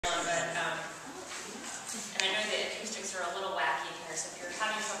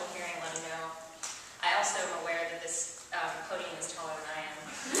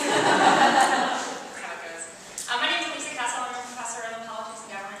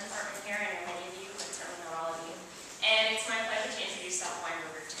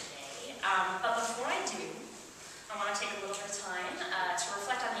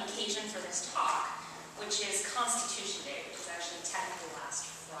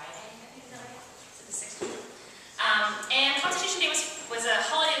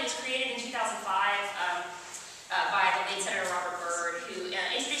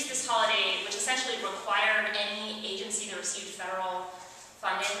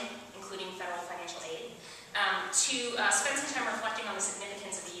funding, including federal financial aid, to spend some time reflecting on the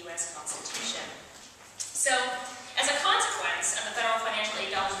significance of the U.S. Constitution. So, as a consequence of the federal financial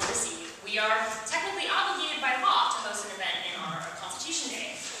aid dollars we receive, we are technically obligated by law to host an event in honor of Constitution Day.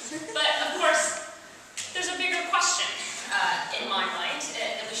 But, of course, there's a bigger question in my mind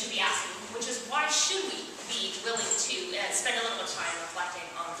that we should be asking, which is why should we be willing to spend a little time reflecting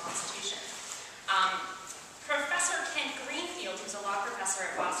on the Constitution? Professor Kent Greenfield, who's a law professor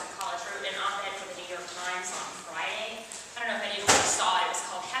at Boston College, wrote an op-ed for the New York Times on Friday. I don't know if any of you saw it. It was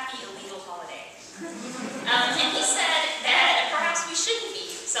called Happy Illegal Holiday. And he said that perhaps we shouldn't be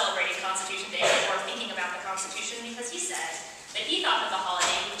celebrating Constitution Day or thinking about the Constitution, because he said that he thought that the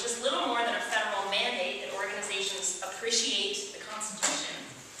holiday, which is little more than a federal mandate that organizations appreciate the Constitution,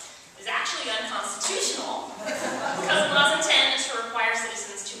 is actually unconstitutional because the law's intent is to require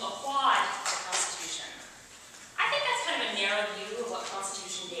citizens to applaud the Constitution. I think that's kind of a narrow view of what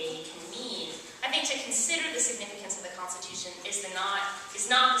Constitution Day can mean. I think to consider the significance of the Constitution is not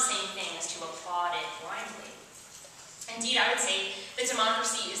the same thing as to applaud it blindly. Indeed, I would say that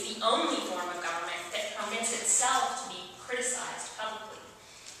democracy is the only form of government that permits itself to be criticized publicly.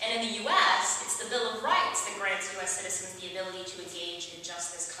 And in the U.S., it's the Bill of Rights that grants U.S. citizens the ability to engage in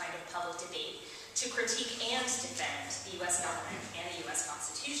just this kind of public debate, to critique and defend the U.S. government and the U.S.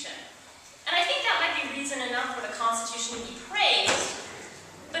 Constitution. And I think that might be reason enough for the Constitution to be praised,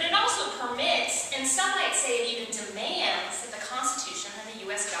 but it also permits, and some might say it even demands, that the Constitution and the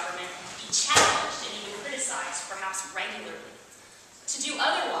U.S. government be challenged and even criticized, perhaps regularly. To do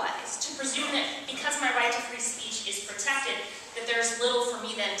otherwise, to presume that because my right to free speech is protected, that there's little for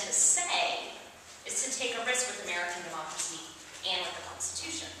me then to say, is to take a risk with American democracy and with the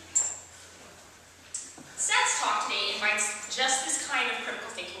Constitution. Seth's talk today invites just this kind of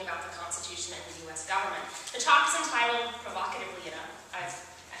critical thinking about the Constitution and the U.S. government. The talk is entitled, provocatively enough, I've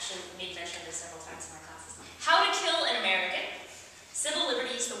actually made mention of this several times in my classes, How to Kill an American, Civil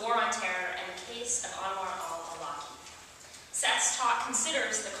Liberties, the War on Terror, and the Case of Anwar al-Awlaki. Seth's talk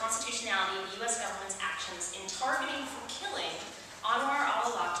considers the constitutionality of the U.S. government's actions in targeting for killing Anwar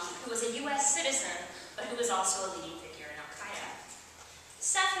al-Awlaki, who was a U.S. citizen, but who was also a leading figure in Qaeda.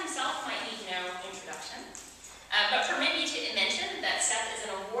 Seth himself might need no introduction, but permit me to mention that Seth is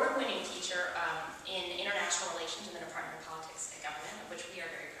an award-winning teacher in international relations in the Department of Politics and Government, of which we are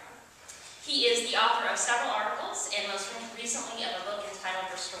very proud. He is the author of several articles, and most recently of a book entitled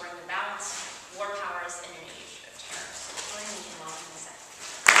Restoring the Balance, War Powers in an Age of Terror. So join me in welcoming Seth.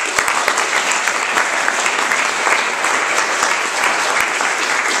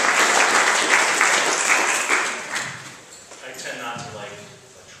 I tend not to like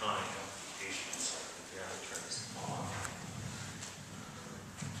electronic applications, so I have to turn this on.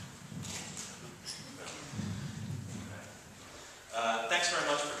 Thanks very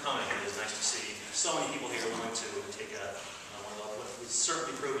much for coming. It is nice to see so many people here willing to take one of what would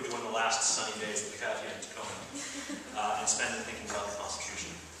certainly prove to be one of the last sunny days that we have here in Tacoma, and spend it thinking about the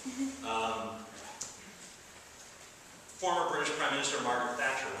Constitution. Former British Prime Minister Margaret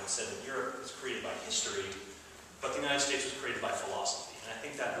Thatcher once said that Europe was created by history, but the United States was created by philosophy. And I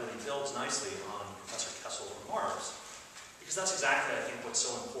think that really builds nicely on Professor Kessel's remarks, because that's exactly, I think, what's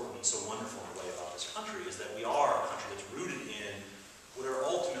so important and so wonderful in a way about this country, is that we are a country that's rooted in what are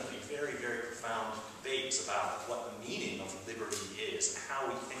ultimately very, very profound debates about what the meaning of liberty is and how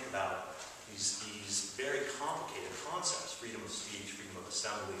we think about these very complicated concepts: freedom of speech, freedom of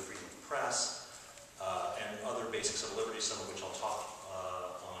assembly, freedom of press, and other basics of liberty, some of which I'll talk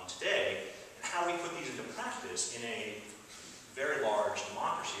on today, and how we put these into practice in a very large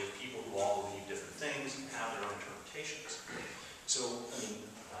democracy of people who all believe different things and have their own interpretations. So, I mean,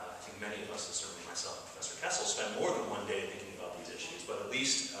 I think many of us, and certainly myself and Professor Kessel, spend more than one day thinking about these issues, but at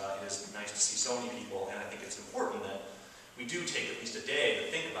least it is nice to see so many people, and I think it's important that we do take at least a day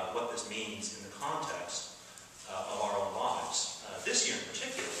to think about what this means in the context of our own lives. This year in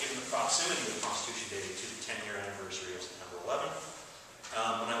particular, given the proximity of Constitution Day to the 10-year anniversary of September 11th,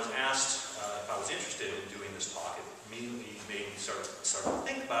 when I was asked if I was interested in doing this talk, it immediately made me start to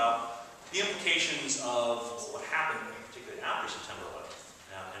think about the implications of what happened, particularly after September 11th,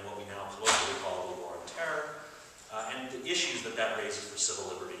 and what we now colloquially call the War on Terror, and the issues that raises for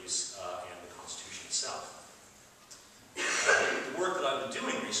civil liberties and the Constitution itself. The work that I've been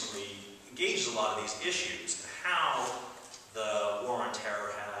doing recently engages a lot of these issues, and how the War on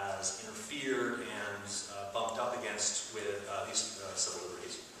Terror has interfered and bumped up against with these civil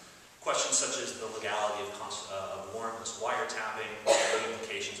liberties. Questions such as the legality of warrantless wiretapping, the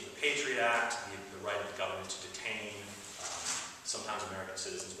implications of the Patriot Act, the right of the government to detain sometimes American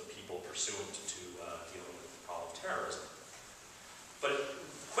citizens, but people pursuant to dealing with the problem of terrorism. But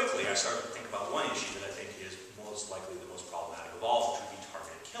I started to think about one issue that I think is most likely the most problematic of all, which would be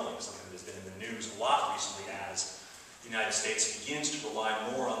targeted killing, something that has been in the news a lot recently as the United States begins to rely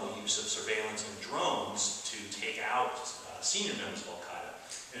more on the use of surveillance and drones to take out senior members of al-Qaeda.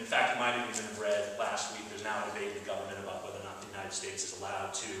 And in fact, you might have even read last week, there's now a debate in the government about whether or not the United States is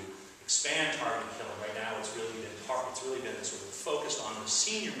allowed to expand targeted killing. Right now, it's really been sort of focused on the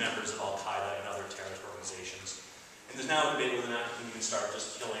senior members of al-Qaeda and other terrorist organizations. And there's now a debate whether or not you can even start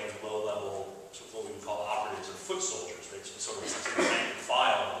just killing low-level, what we would call operatives or foot soldiers, right? So sort of essentially the rank and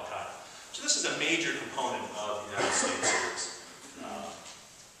file of al-Qaeda. So this is a major component of the United States'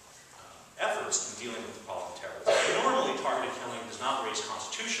 efforts in dealing with the problem of terrorism. Normally, targeted killing does not raise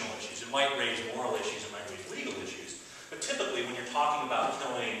constitutional issues. It might raise moral issues, it might raise legal issues. But typically, when you're talking about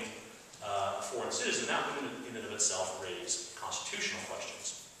killing a foreign citizen, that would in and of itself raise constitutional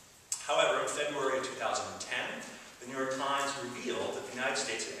questions. However, in February of 2010, the New York Times revealed that the United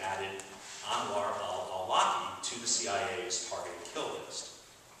States had added Anwar al-Awlaki to the CIA's targeted kill list.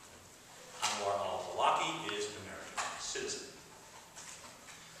 Anwar al-Awlaki is an American citizen.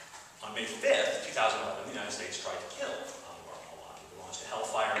 On May 5th, 2011, the United States tried to kill Anwar al-Awlaki. They launched a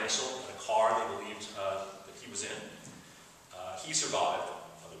Hellfire missile in a car they believed that he was in. He survived.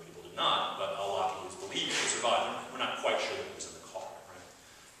 Other people did not, but al-Awlaki was believed to survive. We're not quite sure that he was in the car. Right?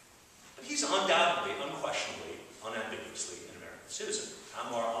 But he's undoubtedly, unquestionably, unambiguously an American citizen.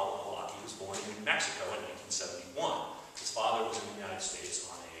 Anwar al-Awlaki was born in New Mexico in 1971. His father was in the United States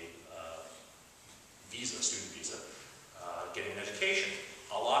on a student visa, getting an education.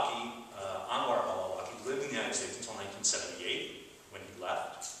 Anwar al-Awlaki lived in the United States until 1978, when he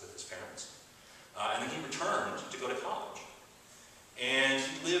left with his parents. And then he returned to go to college. And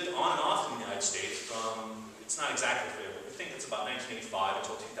he lived on and off in the United States from, it's not exactly clear, but I think it's about 1985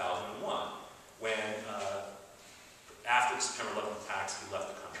 until 2001, when, after the September 11th attacks, he left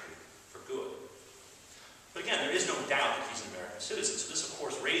the country for good. But again, there is no doubt that he's an American citizen, so this, of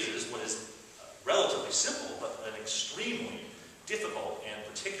course, raises what is relatively simple, but an extremely difficult and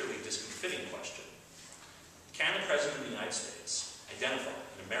particularly discomfiting question. Can the President of the United States identify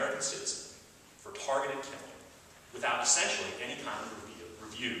an American citizen for targeted killing without essentially any kind of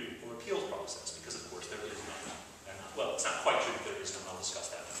review or appeals process? Because, of course, there is none. Well, it's not quite true that there is none. I'll discuss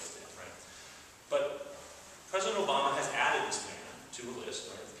that in a little bit, right? But President Obama has added this man to a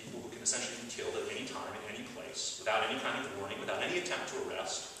list, right, of people who can essentially be killed at any time, in any place, without any kind of warning, without any attempt to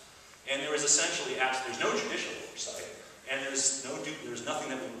arrest. And there is essentially, there's no judicial oversight. And there's nothing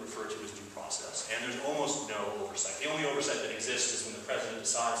that we would refer to as due process, and there's almost no oversight. The only oversight that exists is when the President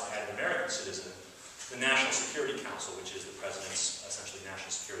decides to add an American citizen. The National Security Council, which is the President's essentially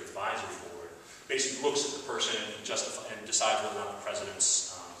National Security Advisory Board, basically looks at the person and decides whether or not the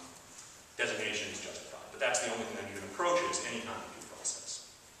President's designation is justified. But that's the only thing that even approaches any kind of due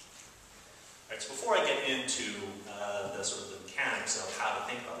process. All right, so before I get into the sort of the mechanics of how to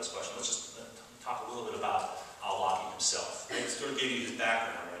think about this question, let's just talk a little bit about al-Awlaki himself. Right? Sort of give you his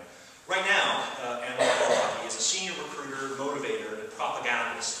background, right? Right now, Anwar al-Awlaki is a senior recruiter, motivator, and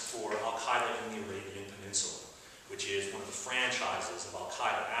propagandist for al-Qaeda in the Arabian Peninsula, which is one of the franchises of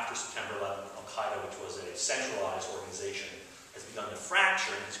al-Qaeda. After September 11th, al-Qaeda, which was a centralized organization, has begun to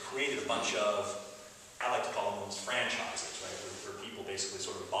fracture and has created a bunch of, I like to call them franchises, right? Where people basically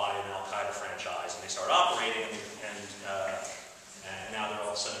sort of buy an al-Qaeda franchise and they start operating, and now they're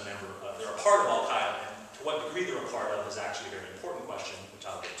all of a sudden a member, they're a part of al-Qaeda. To what degree they're a part of is actually a very important question, which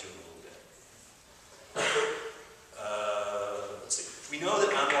I'll get to in a little bit. Let's see. We know that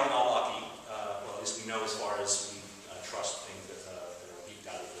Anwar al-Awlaki, well, at least we know as far as we trust things that are leaked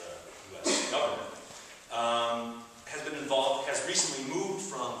out of the U.S. government, has recently moved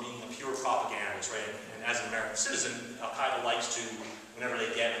from being a pure propagandist, right? And as an American citizen, al-Qaeda likes to, whenever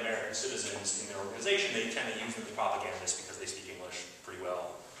they get American citizens in their organization, they tend to use them as propagandists because they speak English pretty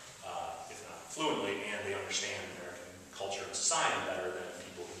well, fluently, and they understand American culture and society better than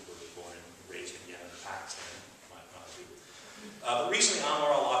people who were born and raised in Yemen or Pakistan might not do. But recently,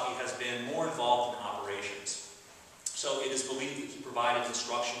 Anwar al-Awlaki has been more involved in operations. So it is believed that he provided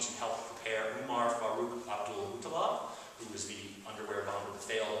instructions and helped prepare Umar Farouk Abdul-Muttalib, who was the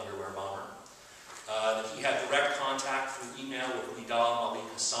failed underwear bomber. That he had direct contact through email with Nidal Malik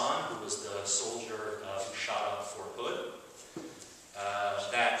Hassan, who was the soldier who shot up Fort Hood.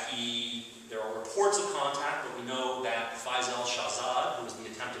 There are reports of contact, but we know that Faisal Shahzad, who was the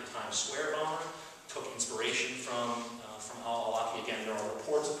attempted Times Square bomber, took inspiration from al-Awlaki. Again, there are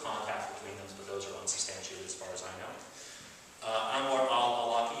reports of contact between them, but those are unsubstantiated as far as I know. Anwar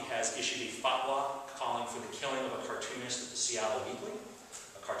al-Awlaki has issued a fatwa calling for the killing of a cartoonist at the Seattle Weekly,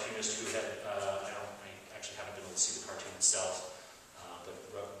 a cartoonist who had, I actually haven't been able to see the cartoon itself, but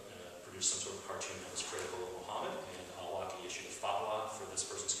a cartoon that was critical of Muhammad, and al-Awlaki issued a fatwa for this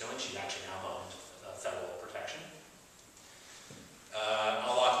person's killing. She's actually now behind federal protection.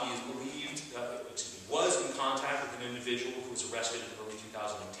 Al-Awlaki is believed, was in contact with an individual who was arrested in early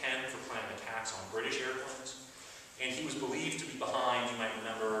 2010 for planning attacks on British airplanes. And he was believed to be behind, you might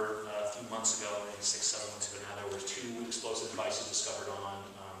remember a few months ago, maybe 6-7 months ago now, there were 2 explosive devices discovered on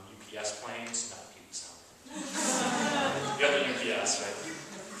UPS planes. Not UPS, the other UPS, right?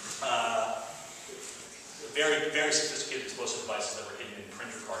 Very, very sophisticated explosive devices that were hidden in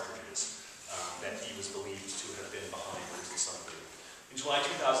printer cartridges that he was believed to have been behind, at least in some degree. In July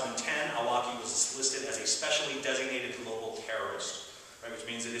 2010, al-Awlaki was listed as a specially designated global terrorist, right, which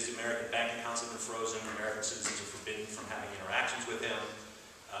means that his American bank accounts have been frozen, American citizens are forbidden from having interactions with him,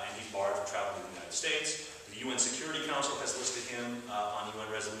 and he's barred from traveling to the United States. The UN Security Council has listed him on UN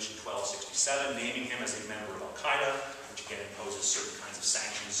Resolution 1267, naming him as a member of Al-Qaeda, which again imposes certain kinds of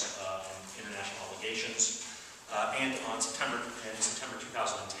sanctions and international obligations. And in September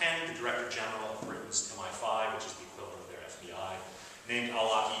 2010, the Director General of Britain's MI5, which is the equivalent of their FBI, named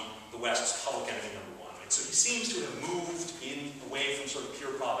al-Awlaki the West's public enemy #1. Right? So he seems to have moved away from sort of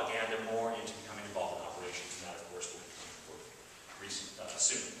pure propaganda more into becoming involved in operations, and that, of course, will become important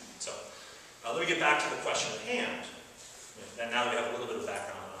soon. So let me get back to the question at hand. And now that we have a little bit of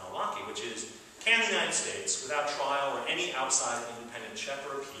background on al-Awlaki, which is, can the United States, without trial or any outside independent check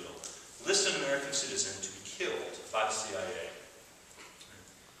or appeal, list an American citizen to be killed by the CIA?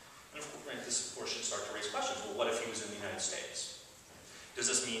 And this, of course, should start to raise questions. Well, what if he was in the United States? Does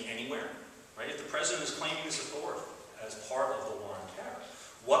this mean anywhere? Right? If the president is claiming his authority as part of the war on terror,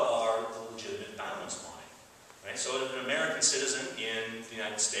 what are the legitimate bounds line? Right? So if an American citizen in the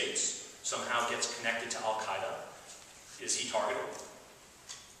United States somehow gets connected to Al-Qaeda, is he targeted?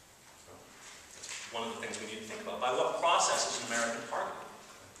 One of the things we need to think about. By what process is an American targeted?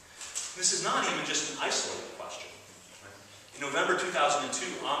 This is not even just an isolated question. Right? In November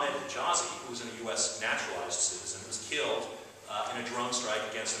 2002, Ahmed Hijazi, who was a U.S. naturalized citizen, was killed in a drone strike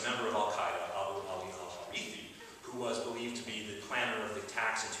against a member of Al-Qaeda, Anwar al-Awlaki, who was believed to be the planner of the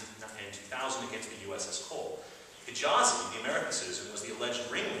attacks in 2000 against the USS Cole. Hijazi, the American citizen, was the alleged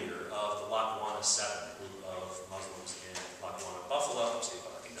ringleader of the Lackawanna 7 group of Muslims in Lackawanna, Buffalo, I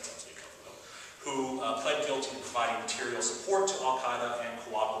think that's upstate Buffalo, who pled guilty to providing material support to Al-Qaeda and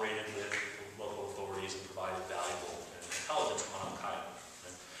cooperated with local authorities and provided valuable intelligence on Al-Qaeda.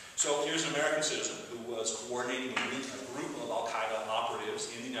 So here's an American citizen who was coordinating a group of Al-Qaeda operatives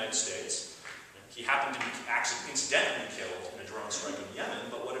in the United States. He happened to be incidentally killed in a drone strike in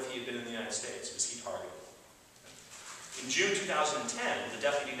Yemen, but what if he had been in the United States? Was he targeted? In June 2010, the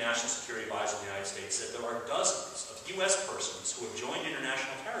Deputy National Security Advisor of the United States said there are dozens of U.S. persons who have joined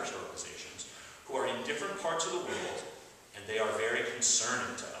international terrorist organizations who are in different parts of the world, and they are very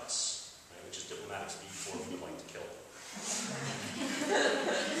concerning to us, right, which is diplomatic speak for we would like to kill them.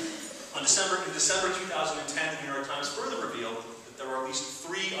 In December 2010, the New York Times further revealed that there are at least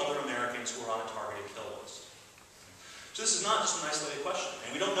 3 other Americans who are on a targeted kill list. So this is not just an isolated question,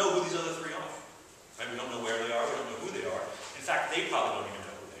 and we don't know who these other 3 are. Right? We don't know where they are, we don't know who they are. In fact, they probably don't even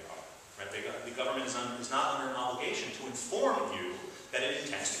know who they are. Right? The government is not under an obligation to inform you that it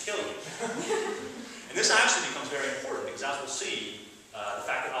intends to kill you. And this actually becomes very important, because as we'll see, the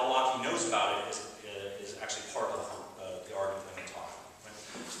fact that al-Awlaki knows about it is actually part of the argument that I'm talking about. Right?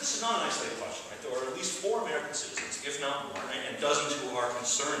 So this is not an isolated question. Right? There are at least 4 American citizens, if not more, right, and dozens who are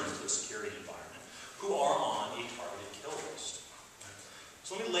concerned with the security environment, who are on a targeted kill list. Right?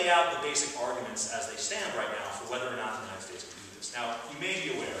 So let me lay out the basic arguments as they stand right now for whether or not the United States can do this. Now, you may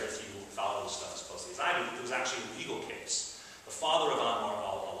be aware, if you follow this stuff as closely as I do, that there was actually a legal case. The father of Anwar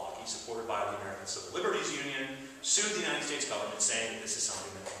al-Awlaki, supported by the American Civil Liberties Union, sued the United States government saying that this is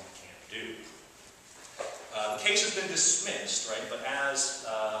something that we can't do. The case has been dismissed, right? But as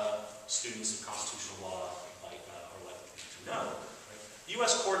students of constitutional law are likely to know, right?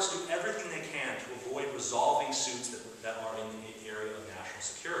 U.S. courts do everything they can to avoid resolving suits that are in the area of national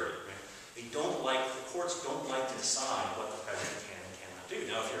security. Right? The courts don't like to decide what the president can and cannot do.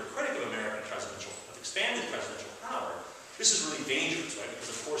 Now, if you're a critic of expanded presidential power, this is really dangerous, right? Because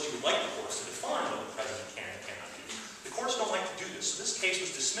of course you would like the courts to define what the president can and cannot do. The courts don't like to do this. So this case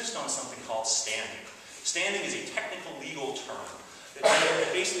was dismissed on something called standing. Standing is a technical legal term that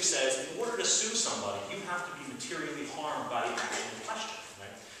basically says in order to sue somebody, you have to be materially harmed by the action in question.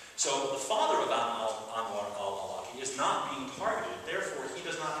 Right? So the father of Anwar al-Awlaki is not being targeted. Therefore, he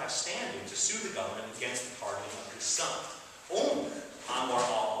does not have standing to sue the government against the targeting of his son. Only Anwar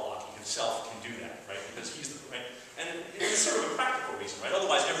al-Awlaki himself can do that, right? Because he's the right. And it's sort of a practical reason, right?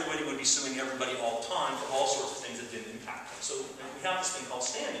 Otherwise, everybody would be suing everybody all the time for all sorts of things that didn't impact them. So we we have this thing called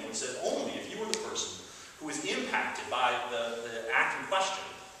standing, which says only if you are the person who is impacted by the act in question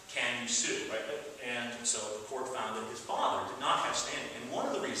can you sue, right? And so the court found that his father did not have standing. And one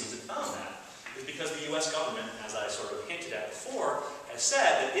of the reasons it found that is because the U.S. government, as I sort of hinted at before, has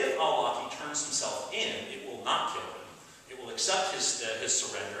said that if al-Awlaki turns himself in, it will not kill him. It will accept his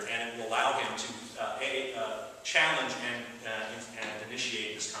surrender, and it will allow him to challenge and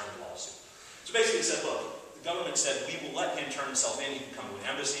initiate this kind of lawsuit. So basically it said, look, the government said we will let him turn himself in. He can come to an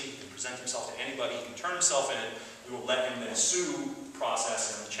embassy, he can present himself to anybody, he can turn himself in. We will let him then sue,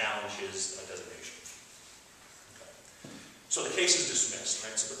 process, and challenge his designation. Okay. So the case is dismissed,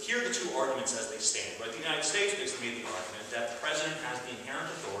 right? So, but here are the two arguments as they stand, right? The United States basically made the argument that the president has the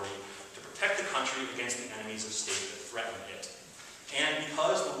inherent authority to protect the country against the enemies of the state that threaten it. And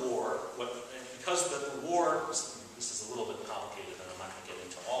because the war, this is a little bit complicated, and I'm not going to get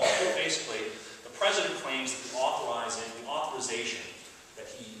into all of it. Basically, the president claims that the authorization that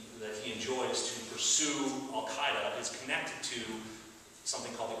he enjoys to pursue al-Qaeda is connected to something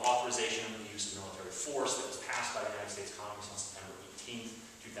called the Authorization of the Use of Military Force that was passed by the United States Congress on September 18th,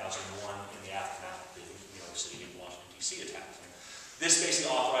 2001, in the aftermath of the New York City and Washington, D.C. attacks. This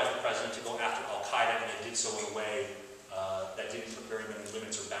basically authorized the president to go after al-Qaeda, and it did so in a way that didn't put very many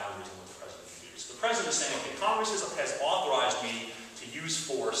limits or boundaries on what the president could do. So the president is saying, okay, Congress has authorized me to use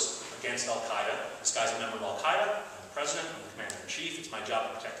force against al-Qaeda. This guy's a member of al-Qaeda. I'm the president. I'm the commander-in-chief. It's my job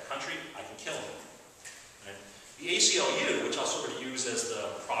to protect the country. I can kill him. Right? The ACLU, which I'll sort of use as the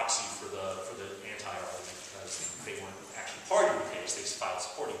proxy for the anti-argument, because they weren't actually part of the case. They filed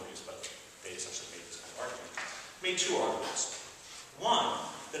supporting briefs, but they essentially made this kind of argument. Made two arguments. One,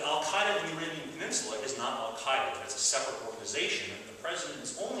 that al-Qaeda in the Arabian Peninsula is not al-Qaeda. It's a separate organization, and the president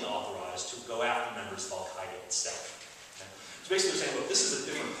is only authorized to go after members of al-Qaeda itself. Okay? So basically they're saying, look, this is a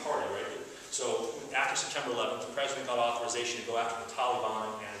different party, right? So after September 11th, the president got authorization to go after the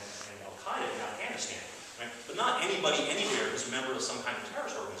Taliban and al-Qaeda in Afghanistan. Right? But not anybody anywhere who's a member of some kind of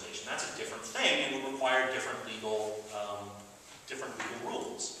terrorist organization. That's a different thing and would require different legal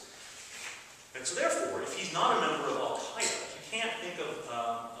rules. And so therefore, if he's not a member of al-Qaeda, you can't think of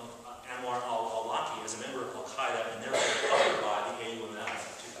Anwar al-Awlaki as a member of al-Qaeda and therefore covered by the AUMF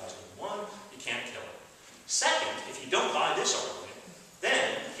of 2001, you can't kill him. Second, if you don't buy this argument,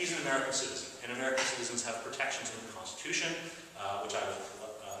 then he's an American citizen. And American citizens have protections under the Constitution, which I will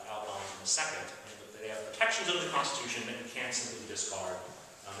outline in a second. They have protections under the Constitution that you can't simply discard.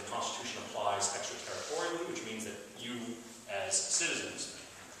 The Constitution applies extraterritorially, which means that you, as citizens,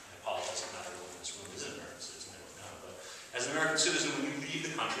 I apologize if not everyone in this room is an American citizen, I don't know, but as an American citizen, when you leave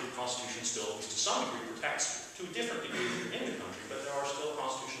the country, the Constitution still, at least to some degree, protects you. To a different degree when you're in the country, but there are still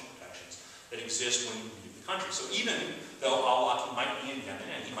constitutional protections that exist when you leave the country. So even though al-Awlaki might be in Yemen,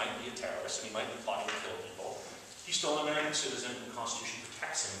 and he might be a terrorist, and he might be plotting to kill people, he's still an American citizen, and the Constitution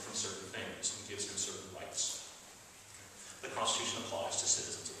protects him from certain things and gives him certain rights. The Constitution applies to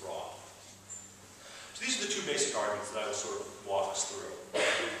citizens abroad. So these are the two basic arguments that I will sort of walk us through.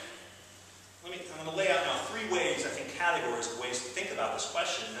 I'm going to lay out now three ways, I think, categories of ways to think about this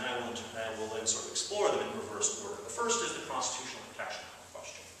question, and then I will then sort of explore them in reverse order. The first is the constitutional protection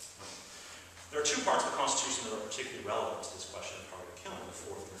question. There are two parts of the Constitution that are particularly relevant to this question of targeted killing, the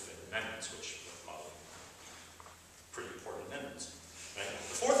Fourth and the Fifth Amendments, which are probably pretty important amendments. Right?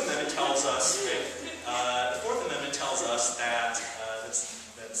 The Fourth Amendment tells us,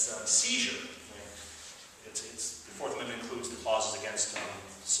 that seizure. Right? The Fourth Amendment includes the clauses against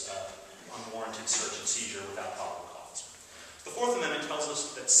unwarranted search and seizure without probable cause. The Fourth Amendment tells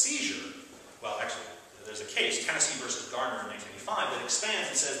us that seizure, well, actually, there's a case, Tennessee versus Garner in 1985, that expands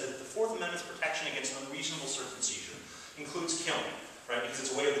and says that the Fourth Amendment's protection against unreasonable search and seizure includes killing, right? Because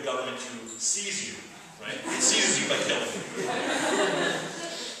it's a way of the government to seize you, right? It seizes you by killing you.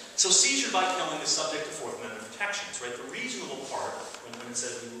 So seizure by killing is subject to Fourth Amendment protections, right? The reasonable part, when it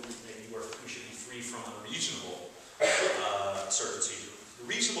says we should be free from unreasonable search and seizure, the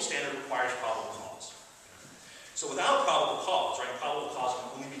reasonable standard requires probable cause. So without probable cause, right, probable cause can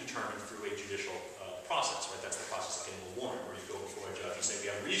only be determined through a judicial process, right? That's the process of getting a warrant, where you go before a judge, you say, we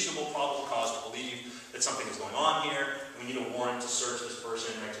have reasonable probable cause to believe that something is going on here, and we need a warrant to search this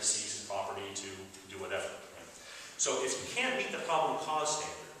person, right, to seize his property, to do whatever. Right? So if you can't meet the probable cause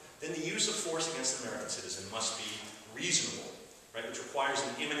standard, then the use of force against an American citizen must be reasonable, right, which requires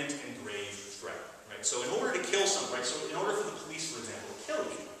an imminent and grave threat. Right? So in order to kill someone, right, so in order for the police, for example, to kill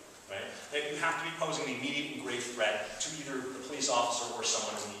you, right, you have to be posing an immediate and grave threat to either the police officer or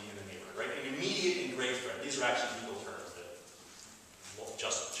someone in the neighborhood, right? An immediate and grave threat. These are actually legal terms that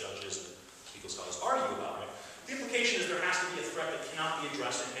just judges and legal scholars argue about, right? The implication is there has to be a threat that cannot be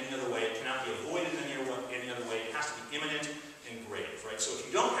addressed in any other way. It cannot be avoided in any other way. It has to be imminent engrave, right? So if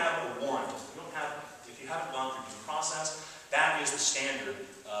you don't have a warrant, if you haven't gone through due process, that is the standard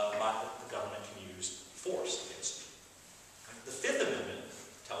by the government can use force against you. The Fifth Amendment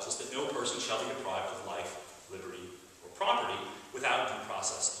tells us that no person shall be deprived of life, liberty, or property without due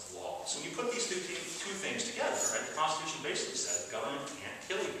process of law. So when you put these two things together, right, the Constitution basically says the government can't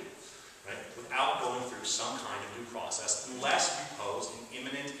kill you, right, without going through some kind of due process unless you pose an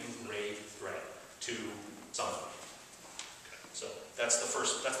imminent and grave threat to someone. Okay. So that's the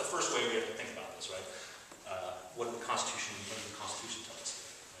first way we have to think about this, right? What does the Constitution tell us?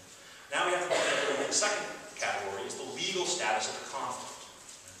 Right? Now we have to look at the second category is the legal status of the conflict.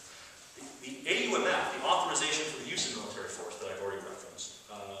 The AUMF, the authorization for the use of military force that I've already referenced,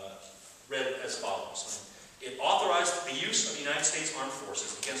 read as follows. It authorized the use of the United States Armed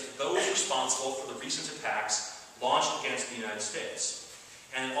Forces against those responsible for the recent attacks launched against the United States.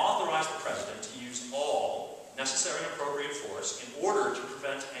 And it authorized the President to use all necessary and appropriate force in order to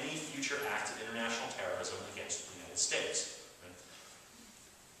prevent any future acts of international terrorism against the United States.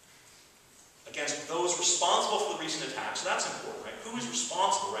 Against those responsible for the recent attacks. So that's important, right? Who is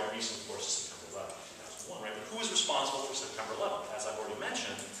responsible, right? Recent, of course, is September 11th, 2001, right? But who is responsible for September 11th? As I've already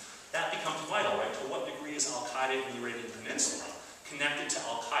mentioned, that becomes vital, right? To what degree is Al-Qaeda in the Arabian Peninsula connected to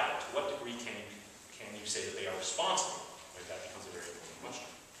Al-Qaeda? To what degree can you say that they are responsible? Right? That becomes a very important question.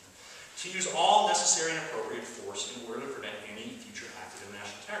 To use all necessary and appropriate force in order to prevent any future act of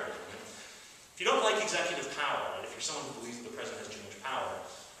international terrorism. Right? If you don't like executive power, right? If you're someone who believes that the President has too much power,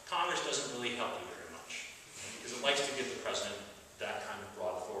 Congress doesn't really help you very much, right? Because it likes to give the President that kind of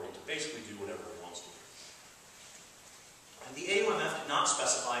broad authority to basically do whatever he wants to do. And the AUMF did not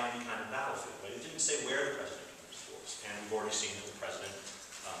specify any kind of battlefield, right? It didn't say where the President can use force. And we've already seen that the President,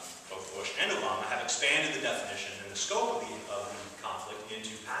 both Bush and Obama, have expanded the definition and the scope of the conflict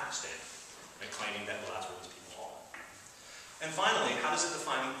into Pakistan, right? Claiming that, well, that's where these people are. And finally, how does it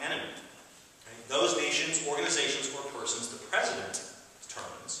define the enemy? Right? Those nations, organizations, or persons the President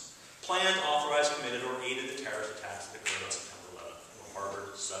determines, planned, authorized, committed, or aided the terrorist attacks that occurred on September 11th, or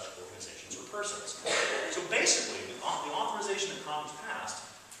harbored such organizations or persons. So basically, the authorization that Congress passed,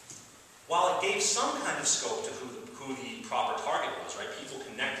 while it gave some kind of scope to who the proper target was, right, people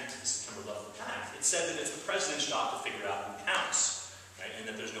connected to the September 11th attack, it said that it's the President's job to figure out who counts, right, and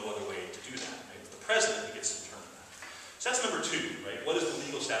that there's no other way to do that. Right? It's the President who gets to determine that. So that's number two, right? What is the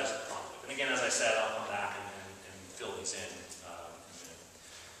legal status of the conflict? And again, as I said, I'll come back and fill these in.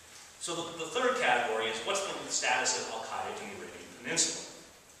 So the third category is what's the status of Al-Qaeda in the Arabian Peninsula?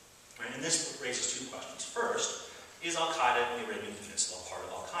 Right? And this raises two questions. First, is Al-Qaeda in the Arabian Peninsula part of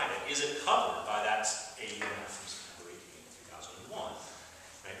Al-Qaeda? Is it covered by that AUMF from September 18, 2001?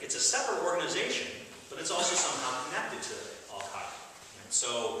 Right? It's a separate organization, but it's also somehow connected to Al-Qaeda. Right?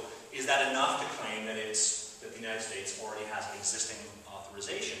 So is that enough to claim that the United States already has an existing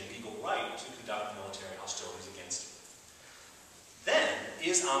authorization, legal right, to conduct military hostilities against it? Then,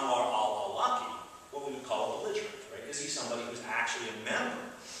 is Anwar al-Awlaki what we would call a belligerent? Right? Is he somebody who's actually a member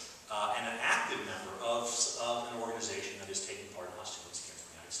and an active member of an organization that is taking part in hostilities against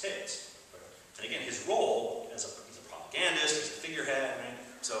the United States? Right? And again, his role as he's a propagandist, he's a figurehead, right?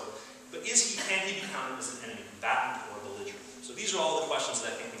 But can he be counted as an enemy combatant or a belligerent? So these are all the questions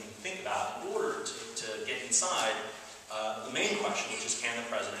that I think we need to think about in order to get inside the main question, which is, can the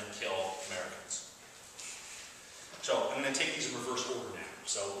President kill Americans? So I'm going to take these in reverse order now.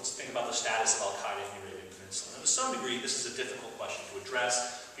 So let's think about the status of Al-Qaeda in the Arabian Peninsula. And to some degree, this is a difficult question to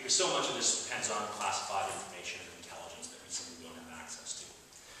address because so much of this depends on classified information and intelligence that we simply don't have access to.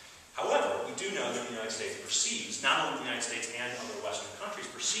 However, we do know that the United States perceives, not only the United States and other Western countries,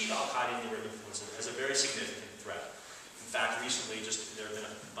 perceive Al-Qaeda in the Arabian Peninsula as a very significant threat. In fact, recently, there have been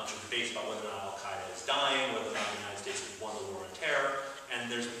a bunch of debates about whether or not Al-Qaeda is dying, whether or not the United States has won the war on terror. And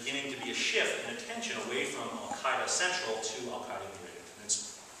there's beginning to be a shift in attention away from Al-Qaeda Central to Al-Qaeda in the Arabian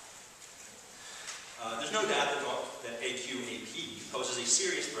Peninsula. There's no doubt that AQAP poses a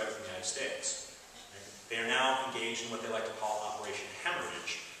serious threat to the United States. Right? They are now engaged in what they like to call Operation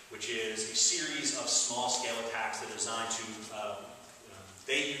Hemorrhage, which is a series of small-scale attacks that are designed to,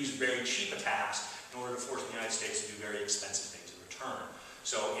 they use very cheap attacks in order to force the United States to do very expensive things in return.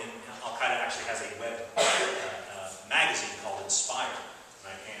 So Al-Qaeda actually has a web magazine called Inspire.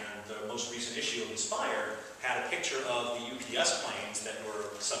 Right? And the most recent issue of Inspire had a picture of the UPS planes that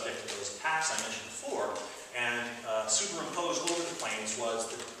were subject to those attacks I mentioned before, and superimposed over the planes was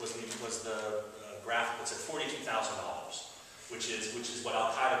the graphic that said $42,000, which is what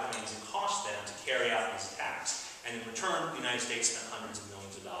Al-Qaeda claims it cost them to carry out these attacks. And in return, the United States spent hundreds of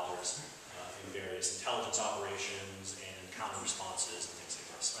millions of dollars in various intelligence operations and counter responses and things like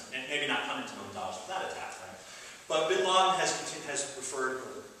this. Right? And maybe not hundreds of millions of dollars for that attack, right? But bin Laden has referred,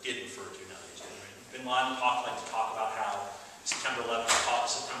 or did refer to nowadays, bin Laden liked to talk about how September 11th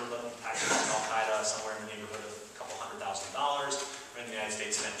attacks al-Qaeda somewhere in the neighborhood of a couple $100,000, and the United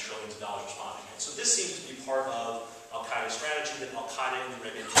States spent trillions of dollars responding. And so this seems to be part of al-Qaeda's strategy that al-Qaeda in the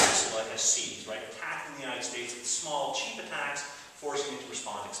Arabian Peninsula has seized, right? Attacking the United States with small, cheap attacks, forcing it to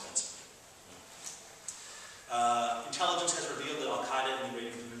respond expensively. Intelligence has revealed that al-Qaeda in the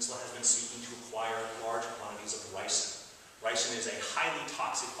Arabian Peninsula has been seeking to acquire large quantities of ricin. Ricin is a highly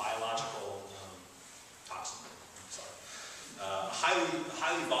toxic biological toxin.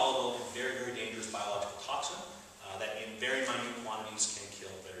 Highly volatile and very, very dangerous biological toxin that in very minute quantities can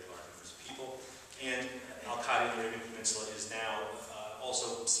kill very large numbers of people. And al-Qaeda in the Arabian Peninsula is now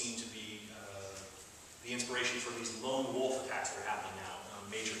also seen to be the inspiration for these lone wolf attacks that are happening now.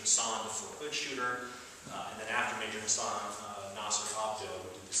 Major Hassan, the Fort Hood shooter, and then after Major Hassan, Nasser Abdo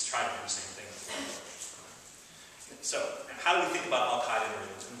tried to do the same thing. So, how do we think about al-Qaeda in the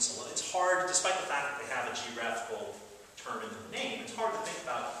Arabian Peninsula? It's hard, despite the fact that they have a geographical term in their name, it's hard to think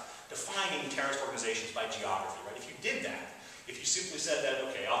about defining terrorist organizations by geography, right? If you did that, if you simply said that,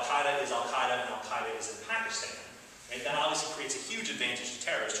 okay, al-Qaeda is al-Qaeda and al-Qaeda is in Pakistan, right, that obviously creates a huge advantage to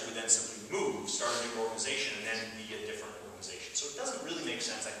terrorists who would then simply move, start a new organization, and then be a different organization. So it doesn't really make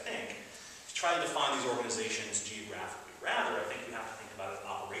sense, I think, to try to define these organizations geographically. Rather, I think you have to think about it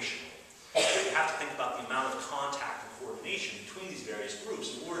operationally. You have to think about the amount of contact and coordination between these various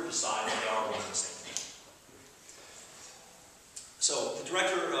groups in order to decide that they are one and the same thing. So, the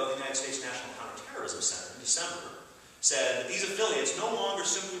director of the United States National Counterterrorism Center in December said that these affiliates no longer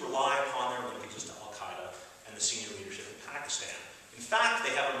simply rely upon their linkages to al-Qaeda and the senior leadership in Pakistan. In fact,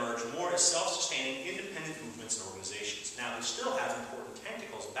 they have emerged more as self-sustaining, independent movements and organizations. Now, they still have important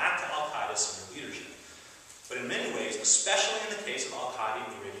tentacles back to al-Qaeda's senior leadership. But in many ways, especially in the case of al-Qaeda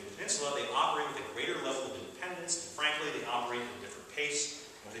in the Arabian Peninsula, they operate with a greater level of independence, and frankly, they operate at a different pace,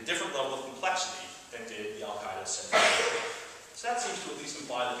 with a different level of complexity than did the al-Qaeda center. So that seems to at least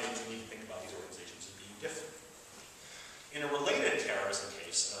imply that maybe we need to think about these organizations as being different. In a related terrorism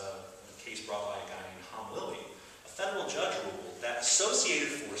case, a case brought by a guy named Ham Lilly, a federal judge ruled that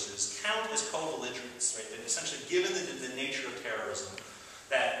associated forces count as co-belligerents, right? That essentially, given the nature of terrorism,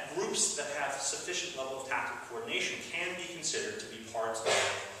 that groups that have sufficient level of tactical coordination can be considered to be parts of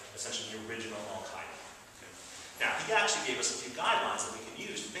essentially the original al-Qaeda. Okay. Now, he actually gave us a few guidelines that we can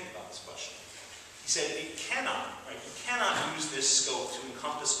use to think about this question. He said it cannot, right? You cannot use this scope to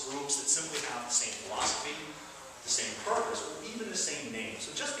encompass groups that simply have the same philosophy, the same purpose, or even the same name.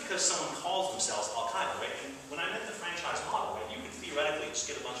 So just because someone calls themselves al-Qaeda, right? And when I meant the franchise model, right, you could theoretically just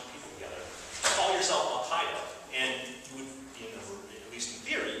get a bunch of people together, call yourself al-Qaeda, and you would be a member, at least in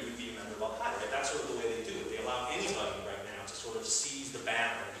theory, you would be a member of al-Qaeda, right? That's sort of the way they do it. They allow anybody right now to sort of seize the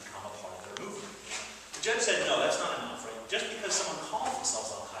banner and become a part of their movement. The judge said, no, that's not enough, right? Just because someone calls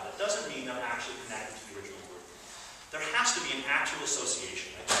themselves al-Qaeda doesn't mean they're actually connected to the original group. There has to be an actual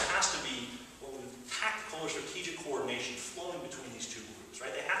association, right? There has to be tactical or strategic coordination flowing between these two groups,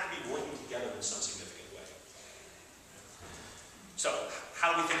 right? They have to be working together in some significant way. So,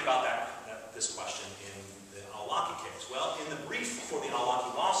 how do we think about this question in the al-Awlaki case? Well, in the brief for the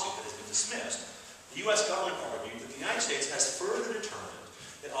al-Awlaki lawsuit that has been dismissed, the U.S. government argued that the United States has further determined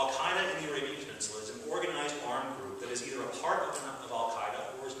that al-Qaeda in the Arabian Peninsula is an organized armed group that is either a part of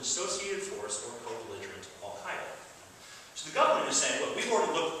al-Qaeda or is an associated force or co-belligerent of al-Qaeda. So the government is saying, look, we've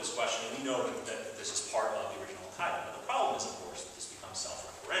already looked at this question and we know that this is part of the original al-Qaeda. But the problem is, of course, that this becomes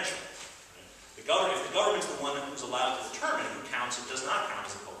self-referential. If the government's the one who's allowed to determine who counts and does not count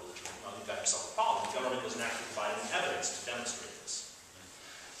as a co-belligerent, well, you've got yourself a problem. The government doesn't actually provide any evidence to demonstrate this.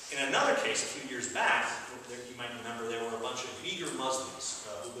 In another case, a few years back, you might remember there were a bunch of Uyghur Muslims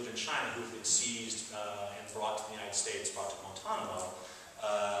who lived in China who had been seized and brought to the United States, brought to Guantanamo,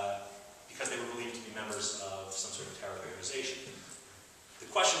 because they were believed to be members of some sort of terror organization. The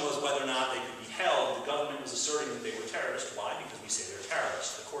question was whether or not they could be held. The government was asserting that they were terrorists. Why? Because we say they're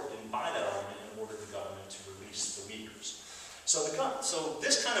terrorists. The court didn't buy that argument and ordered the government to release the Uyghurs. So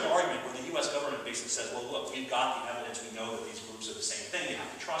this kind of argument where the U.S. government basically says, well, look, we've got the evidence, we know that these groups are the same thing, you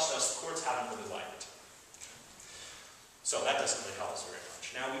have to trust us, the courts haven't really liked it. So that doesn't really help us very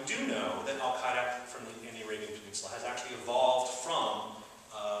much. Now, we do know that al-Qaeda in the Arabian Peninsula has actually evolved from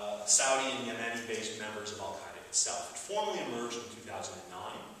Saudi and Yemeni-based members of al-Qaeda itself. It formally emerged in 2009.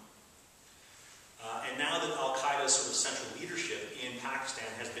 And now that al-Qaeda's sort of central leadership in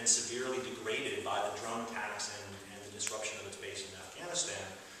Pakistan has been severely degraded by the drone attacks and the disruption of its base in Afghanistan,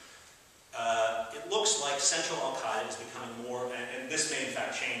 it looks like central al-Qaeda is becoming more, and this may in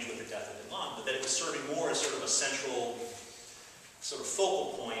fact change with the death of bin Laden, but that it was serving more as sort of a central sort of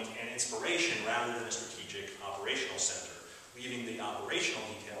focal point and inspiration rather than a strategic operational center, leaving the operational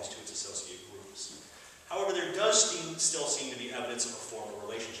details to its associate groups. However, there does still seem to be evidence of a formal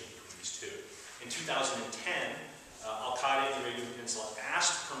relationship between these two. In 2010, Al-Qaeda in the Arabian Peninsula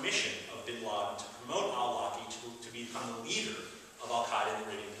asked permission of bin Laden to promote al-Awlaki to become the leader of Al-Qaeda in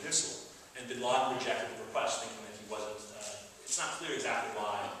the Arabian Peninsula. And bin Laden rejected the request, thinking that he wasn't, it's not clear exactly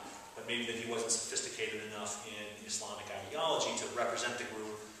why, but maybe that he wasn't sophisticated enough in Islamic ideology to represent the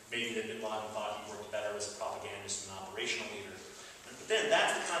group. Maybe that bin Laden thought he worked better as a propagandist and an operational leader. But then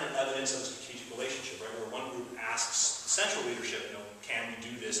that's the kind of evidence of a strategic relationship, right, where one group asks the central leadership, can we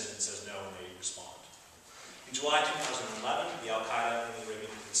do this? And it says no, and they respond. In July 2011, the Al-Qaeda in the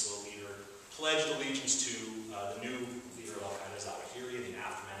Arabian Peninsula leader pledged allegiance to the new leader of Al-Qaeda, Zawahiri, in the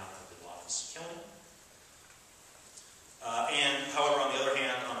aftermath of bin Laden's killing. However, on the other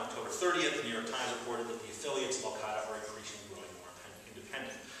hand, on October 30th, the New York Times reported that the affiliates of Al-Qaeda are increasingly growing more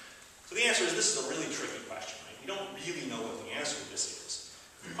independent. So the answer is this is a really tricky question, right? We don't really know what the answer to this is.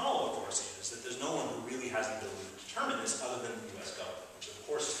 The problem, of course, is that there's no one who really has the ability to determine this other than the U.S. government, which, of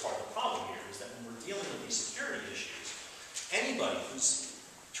course, is part of the problem here, is that when we're dealing with these security issues, anybody who's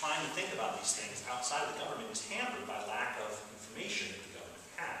trying to think about these things outside of the government is hampered by lack of information that the government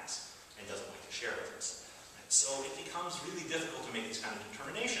has and doesn't like to share with us. So it becomes really difficult to make these kind of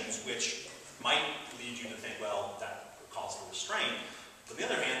determinations, which might lead you to think, well, that calls for restraint. But on the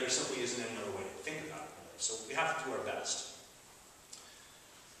other hand, there simply isn't any other way to think about it. So we have to do our best.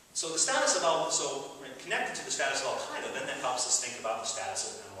 So the status of connected to the status of Al-Qaeda, then that helps us think about the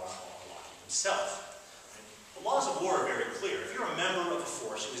status of Anwar al-Awlaki himself. The laws of war are very clear. If you're a member of a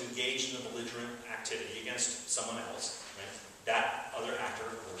force who is engaged in a belligerent activity against someone else, right, that other actor,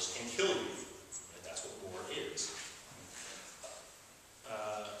 of course, can kill you. That's what war is.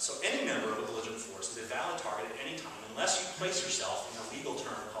 So any member of a belligerent force is a valid target at any time unless you place yourself in a legal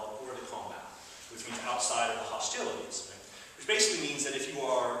term called hors de combat, which means outside of the hostilities. Right? Which basically means that if you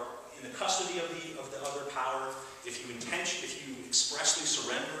are in the custody of the other power, if you expressly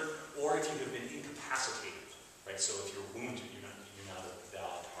surrender, or if you have been incapacitated, right? So if you're wounded, you're not a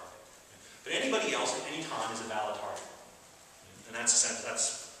valid target. Right? But anybody else at any time is a valid target, and that's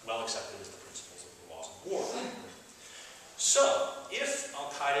well accepted as the principles of the laws of war. So, if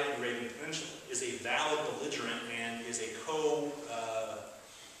Al-Qaeda in the Arabian Peninsula is a valid belligerent and is a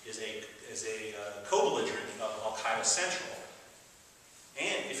co-belligerent of Al-Qaeda Central,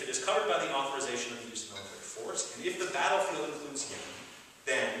 and if it is covered by the authorization of the use of military force, and if the battlefield includes him,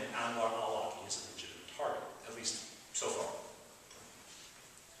 then Anwar al-Awlaki is a legitimate target, at least so far.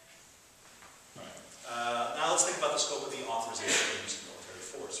 Now let's think about the scope of the authorization of the use of military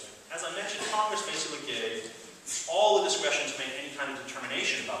force. Right? As I mentioned, Congress basically gave all the discretion to make any kind of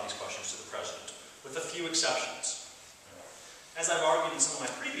determination about these questions to the President, with a few exceptions. As I've argued in some of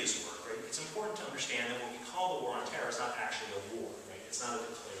my previous work, right, it's important to understand that what we call the war on terror is not actually a war. Right? It's not a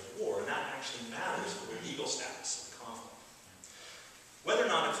declared war, and that actually matters for the legal status of the conflict. Whether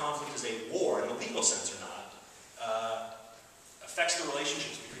or not a conflict is a war in the legal sense or not affects the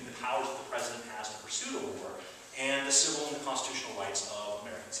relationships between the powers that the President has to pursue the war and the civil and the constitutional rights of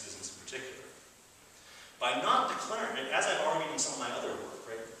American citizens in particular. By not declaring it, as I've argued in some of my other work,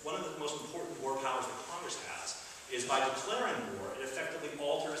 right, one of the most important war powers that Congress has is by declaring war, it effectively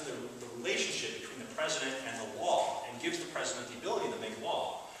alters the relationship between the President and the law and gives the President the ability to make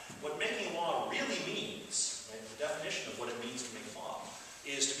law. What making law really means, right, the definition of what it means to make law,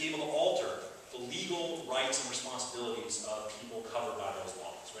 is to be able to alter the legal rights and responsibilities of people covered by those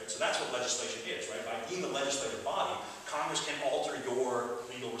laws. Right? So that's what legislation is. Right? By being the legislative body, Congress can alter your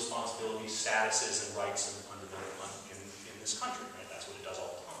legal responsibilities, statuses, and rights in this country. Right? That's what it does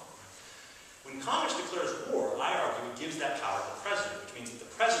all the time. When Congress declares war, I argue it gives that power to the President, which means that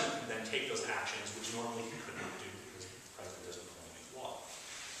the President can then take those actions which normally he could not do because the President doesn't normally make law.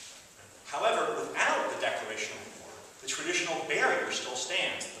 However, without the declaration of war, the traditional barrier still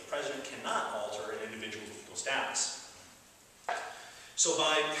stands. The President cannot alter an individual's legal status. So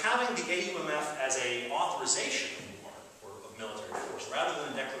by having the AUMF as an authorization of war, or of military force, rather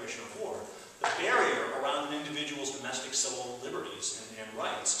than a declaration of war, the barrier around an individual's domestic civil liberties and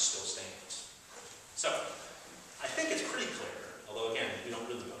rights still stands. So, I think it's pretty clear, although again, we don't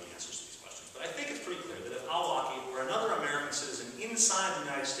really know the answers to these questions, but I think it's pretty clear that if al-Awlaki or another American citizen inside the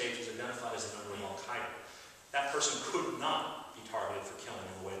United States was identified as a member of Al-Qaeda, that person could not be targeted for killing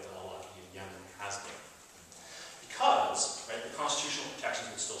in the way that al-Awlaki in Yemen has been. Because, right, the constitutional protections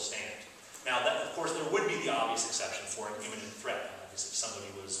would still stand. Now, that, of course, there would be the obvious exception for an imminent threat. If somebody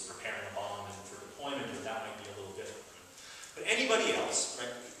was preparing a bomb and for deployment, that might be a little different. But anybody else,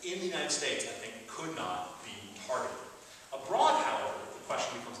 right, in the United States, I think, could not be targeted. Abroad, however,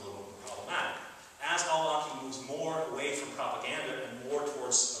 question becomes a little bit more problematic. As al-Awlaki moves more away from propaganda and more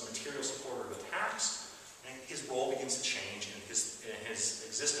towards a material supporter of attacks, his role begins to change, and his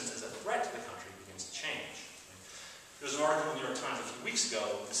existence as a threat to the country begins to change. There's an article in the New York Times a few weeks ago.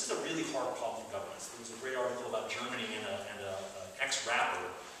 This is a really hard problem for governments. There was a great article about Germany and an ex-rapper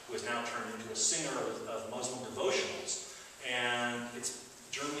who has now turned into a singer of Muslim devotionals. And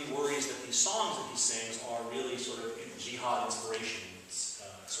Germany worries that these songs that he sings are really sort of jihad inspirations,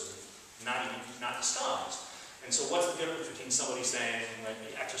 sort of not disguised. And so what's the difference between somebody saying, like,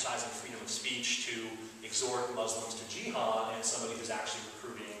 exercising freedom of speech to exhort Muslims to jihad and somebody who's actually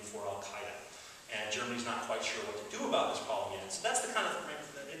recruiting for Al-Qaeda? And Germany's not quite sure what to do about this problem yet. So that's the kind of,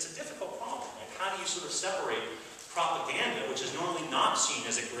 it's a difficult problem, right? How do you sort of separate propaganda, which is normally not seen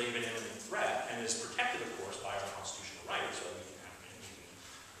as a grave and imminent threat, and is protected, of course, by our constitutional rights, so you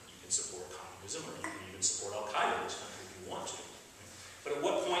can support communism, or you can even support Al-Qaeda in this country if you want to. But at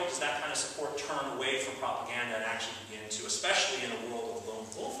what point does that kind of support turn away from propaganda and actually begin to, especially in a world of lone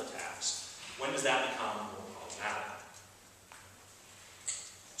wolf attacks, when does that become more problematic?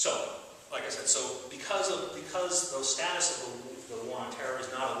 So, like I said, because the status of the war on terror is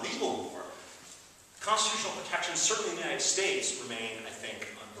not a legal war, constitutional protections, certainly in the United States, remain, I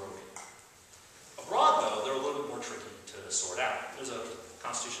think, unbroken. Abroad, though, they're a little bit more tricky to sort out. There's a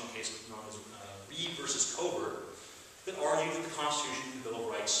constitutional case known as Reed versus Covert that argued that the Constitution and the Bill of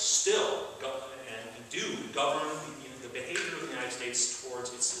Rights still govern the behavior of the United States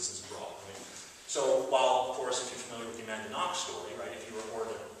towards its citizens abroad. Right? So while, of course, if you're familiar with the Amanda Knox story, right, if you report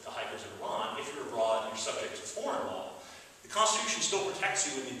the hikers in Iran, if you're abroad and you're subject to foreign law, the Constitution still protects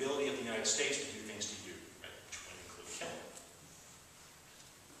you in the ability of the United States to do things to you, right, which might include killing.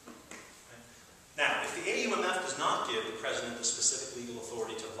 Right? Now, if the AUMF does not give the President the specific legal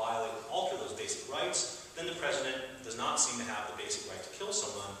authority to violate or alter those basic rights, then the President does not seem to have the basic right to kill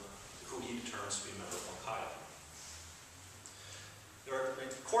someone who he determines to be a member of Al-Qaeda.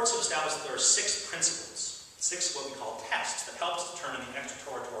 Courts have established that there are 6 principles, 6 what we call tests, that help us determine the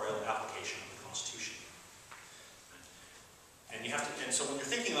extraterritorial application of the Constitution. And so when you're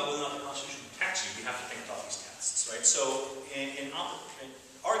thinking about whether or not the Constitution protects you, you have to think about these tests, right? So in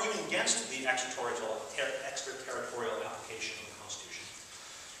arguing against the extraterritorial application of the Constitution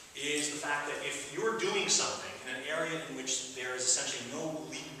is the fact that if you're doing something in an area in which there is essentially no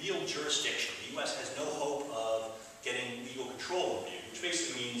real jurisdiction, the U.S. has no hope of getting legal control over you, which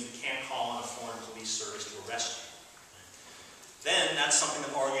basically means it can't call on a foreign police service to arrest you, then that's something that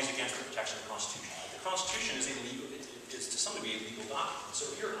argues against the protection of the Constitution. The Constitution is to some degree a legal document. So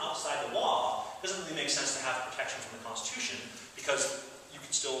if you're outside the law, it doesn't really make sense to have protection from the Constitution because you can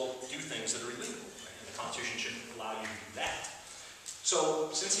still do things that are illegal, right? And the Constitution shouldn't allow you to do that.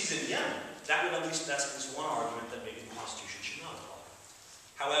 So since he's in Yemen, that's at least one argument that maybe the Constitution should not apply.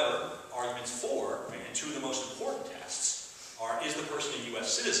 However, arguments for, right, and 2 of the most important tests are, is the person a U.S.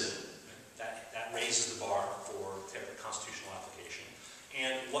 citizen? Right? That raises the bar for the constitutional application.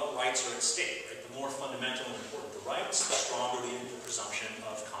 And what rights are at stake? Right? The more fundamental and important the rights, the stronger the presumption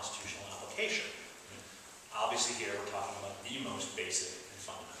of constitutional application. Right? Obviously here we're talking about the most basic and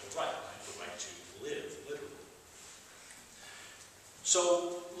fundamental right, the right to live, literally.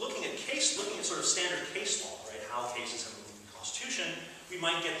 So looking at sort of standard case law, right, how cases have moved in the Constitution, we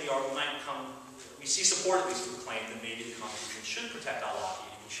might get the argument, we see support at least for the claim that maybe the Constitution should protect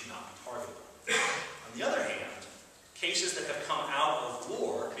al-Awlaki and he should not be targeted. On the other hand, cases that have come out of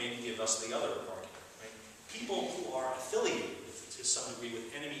war maybe give us the other argument. Right? People who are affiliated to some degree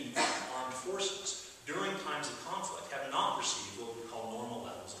with enemy armed forces during times of conflict have not received what we call normal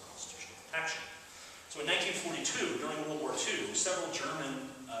levels of constitutional protection. So in 1942, during World War II, several German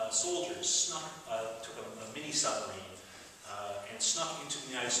soldiers took a mini submarine and snuck into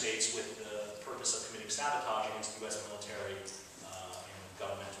the United States with the purpose of committing sabotage against U.S. military and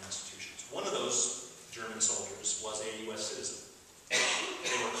governmental institutions. One of those German soldiers was a U.S. citizen.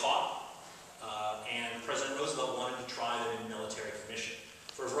 They were caught, and President Roosevelt wanted to try them in military commission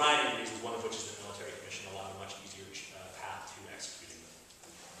for a variety of reasons, one of which is that military commission allowed a much easier path to executing them.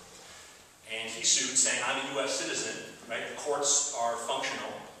 And he sued, saying, I'm a U.S. citizen, right? The courts are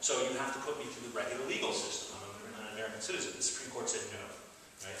functional, so you have to put me through the regular legal system. I'm an American citizen. The Supreme Court said no,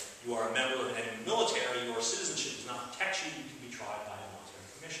 right? You are a member of an enemy military, your citizenship does not protect you, you can be tried by a military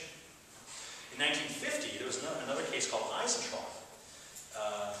commission. In 1950, there was another case called Eisentraut,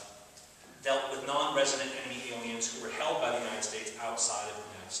 dealt with non-resident enemy aliens who were held by the United States outside of the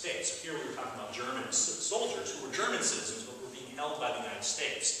United States. So here we were talking about German soldiers who were German citizens but were being held by the United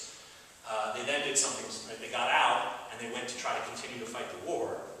States. They then did something, right? They got out and they went to try to continue to fight the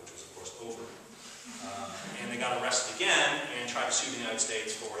war, which was of course over. And they got arrested again and tried to sue the United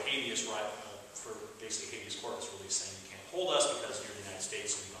States for habeas right, for basically habeas corpus release, saying you can't hold us because you're the United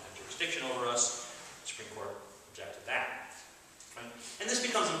States and you don't have jurisdiction over us. The Supreme Court rejected that. Right? And this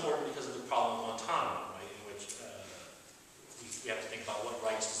becomes important because of the problem of Guantanamo, right, in which we have to think about what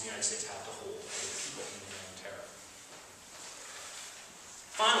rights does the United States have to hold over people in their own terror.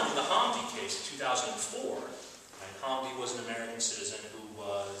 Finally, the Hamdi case in 2004. Right, Hamdi was an American citizen who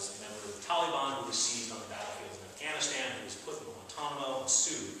was a member of the Taliban, who was seized on the battlefield in Afghanistan, who was put in Guantanamo and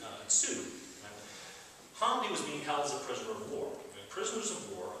sued. Right? Hamdi was being held as a prisoner of war. Right? Prisoners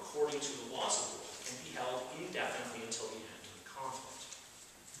of war, according to the laws of war, can be held indefinitely until the end of the conflict.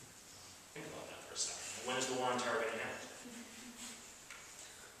 Think about that for a second. When is the war on terror going to end?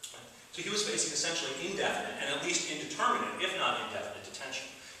 Right? So he was facing essentially indefinite and at least indeterminate, if not indefinite, detention.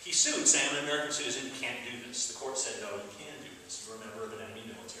 He sued, saying, I'm an American citizen, you can't do this. The court said, no, you can do this. You're a member of an enemy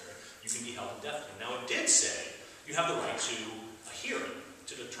military. You can be held indefinitely. Now, it did say you have the right to a hearing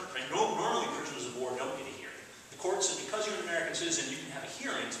to determine. Normally, prisoners of war don't get a hearing. The court said, because you're an American citizen, you can have a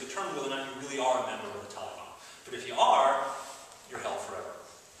hearing to determine whether or not you really are a member of the Taliban. But if you are, you're held forever.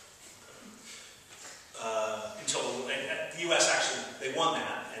 The U.S. actually, they won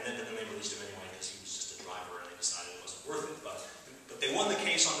that, and then they released him anyway because he was just a driver and they decided it wasn't worth it. But they won the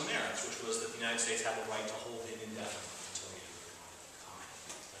case on the merits, which was that the United States had the right to hold him indefinitely until the end of the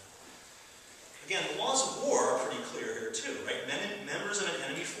conflict. Again, the laws of war are pretty clear here too, right? Members of an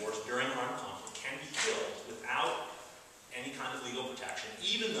enemy force during armed conflict can be killed without any kind of legal protection,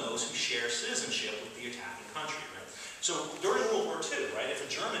 even those who share citizenship with the attacking country, right? So during World War II, right, if a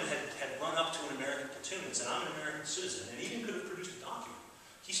German had run up to an American platoon and said, I'm an American citizen, and even could have produced a document,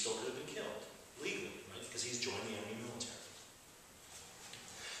 he still could have been killed legally, right? Because he's joined the enemy military.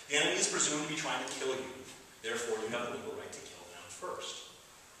 The enemy is presumed to be trying to kill you. Therefore, you have the legal right to kill them first.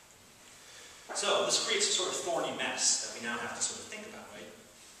 So, this creates a sort of thorny mess that we now have to sort of think about, right?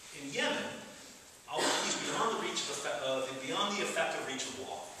 In Yemen, al-Awlaki is beyond the effective reach of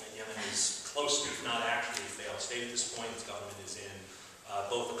law. Right? Yemen is close, if not actually a failed state at this point. Its government is in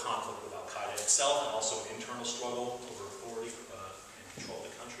both a conflict with al-Qaeda itself and also an internal struggle over authority and control of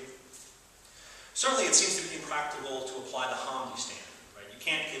the country. Certainly, it seems to be impractical to apply the Hamdi standard. You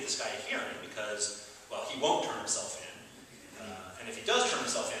can't give this guy a hearing because, well, he won't turn himself in. And if he does turn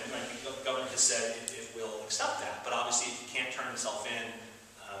himself in, right, the government has said it will accept that. But obviously, if he can't turn himself in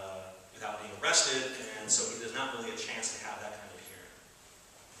without being arrested, and so there's not really a chance to have that kind of hearing.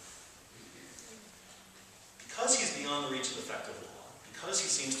 Because he's beyond the reach of effective law, because he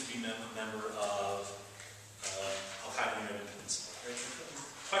seems to be a member of Al-Qaeda in the Arabian Peninsula, right, the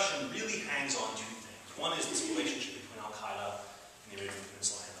question really hangs on two things. One is this relationship between Al-Qaeda the Arabian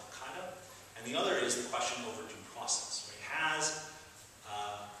Peninsula and Al-Qaeda, and the other is the question over due process. Right?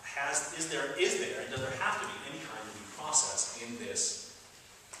 Is there, and does there have to be any kind of due process in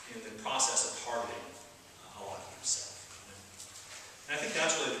the process of targeting al-Awlaki himself? And I think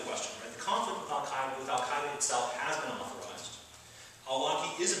that's really the question, right? The conflict with Al-Qaeda itself has been authorized.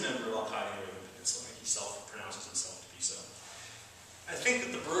 Al-Awlaki is a member of Al-Qaeda in the Arabian Peninsula. He pronounces himself to be so. I think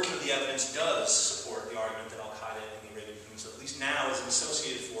that the burden of the evidence does support the argument that Al-Qaeda in the Arabian Peninsula, at least now, is an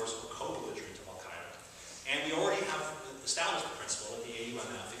associated force or co-belligerent of Al-Qaeda. And we already have established the principle that the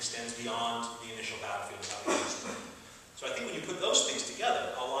AUMF extends beyond the initial battlefield of Afghanistan. So I think when you put those things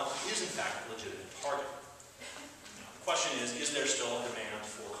together, Al-Awlaki is in fact a legitimate target. Now, the question is there still a demand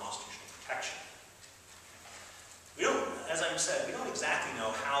for constitutional protection? We don't, as I said, we don't exactly know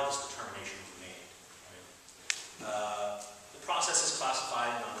how this determination was made. Right? The process is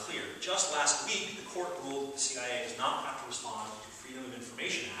classified and unclear. Just last week, the court ruled the CIA does not have to respond to Freedom of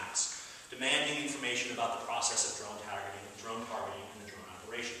Information Acts demanding information about the process of drone targeting and the drone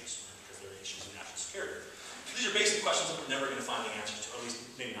operations, right, because they're issues of national security. So these are basic questions that we're never going to find the answers to, or at least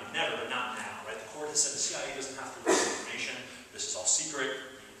maybe not never, but not now. Right? The court has said the CIA doesn't have to release information. This is all secret.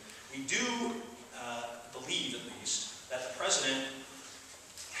 We do believe, at least, that the president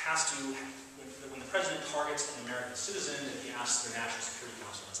has to, when the president targets an American citizen, that he asks the National Security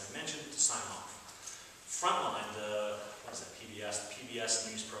Council, as I mentioned, to sign off. Frontline, the PBS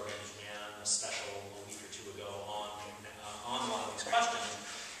news program ran a special a week or two ago on a lot of these questions,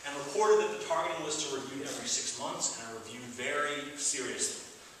 and reported that the targeting list are reviewed every 6 months and are reviewed very seriously.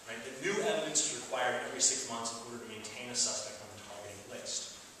 Right? That new evidence is required every 6 months in order to maintain a suspect on the targeting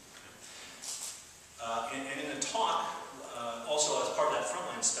list. And in a talk, also as part of that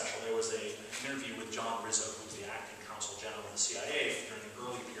Frontline special, there was an interview with John Rizzo, who was the acting counsel general of the CIA during the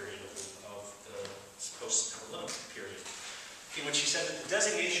early period of the post-September 11th period, in which he said that the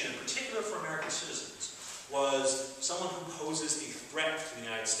designation, in particular for American citizens, was someone who poses a threat to the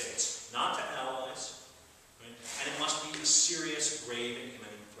United States, not to allies, right? And it must be a serious, grave, and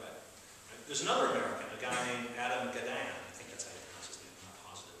imminent threat. Right? There's another American, a guy named Adam Gadan, I think that's how you pronounce his name, I'm not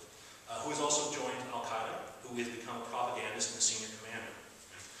positive, who has also joined Al-Qaeda, who has become a propagandist and a senior commander.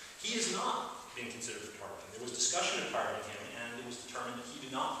 Right? He is not being considered for targeting. There was discussion of targeting him, and it was determined that he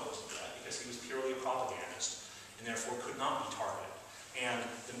did not pose a threat because he was purely a propagandist and therefore could not be targeted. And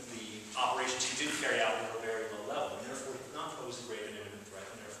the operations he did carry out were very low level, and therefore he did not pose a grave and imminent threat,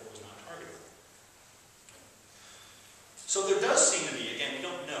 and therefore was not targetable. So there does seem to be, again, we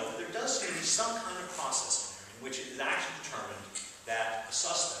don't know, but there does seem to be some kind of process in there in which it is actually determined that a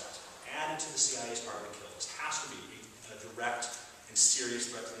suspect added to the CIA's target kill list has to be a direct and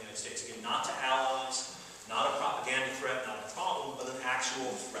serious threat to the United States. Again, not to allies, not a propaganda threat, not a problem, but an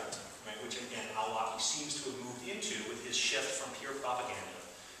actual threat. Right, which again, al-Awlaki seems to have moved into with his shift from pure propaganda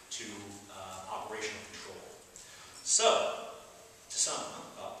to operational control. So, to sum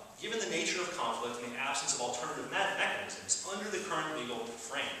up, given the nature of conflict and the absence of alternative mechanisms under the current legal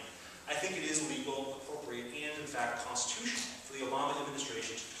frame, I think it is legal, appropriate, and in fact constitutional for the Obama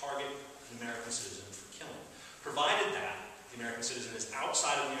administration to target an American citizen for killing, provided that the American citizen is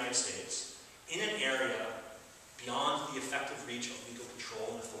outside of the United States, in an area beyond the effective reach of legal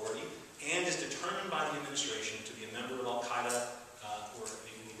control and authority, and is determined by the administration to be a member of Al-Qaeda or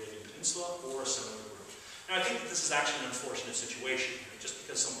the Arabian Peninsula or a similar group. Now, I think that this is actually an unfortunate situation. Just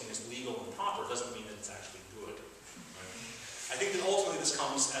because something is legal and proper doesn't mean that it's actually good. Right? I think that ultimately this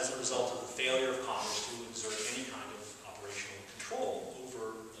comes as a result of the failure of Congress to exert any kind of operational control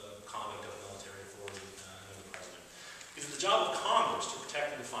over the conduct of military authority and the president. It is the job of Congress to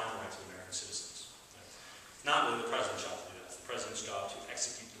protect and define the rights of American citizens. Right? Not really the president's job to do that. It's the president's job to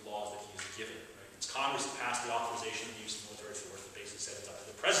execute the laws that he has given. Right? It's Congress that passed the authorization of the use of military force that basically said it's up to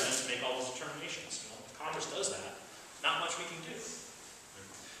the president to make all those determinations. You know, if Congress does that, not much we can do. Right?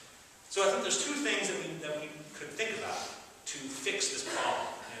 So I think there's two things that we could think about to fix this problem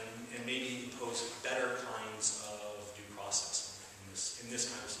and maybe impose better kinds of due process in this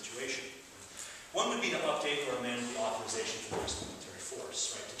kind of situation. One would be to update or amend the authorization for the use of military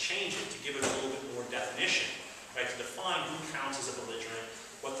force, right? To change it, to give it a little bit more definition, right? To define who counts as a belligerent,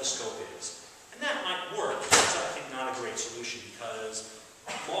 what the scope is. And that might work, but it's, I think, not a great solution because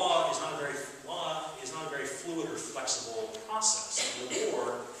law is not a very fluid or flexible process. The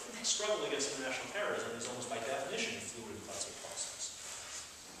war, struggle against international terrorism is almost by definition a fluid and flexible process.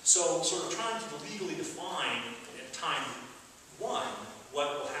 So, sort of trying to legally define at time one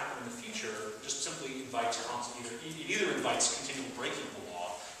what will happen in the future just simply invites either invites continual breaking of the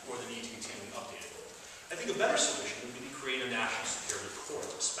law or the need to continually update it. I think a better solution would be to create a national security court,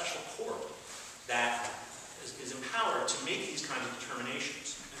 a special court that is empowered to make these kinds of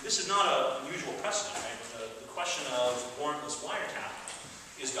determinations. And this is not an unusual precedent, right? The question of warrantless wiretap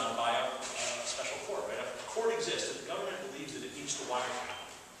is done by a special court, right? A court exists if the government believes that it needs to wiretap,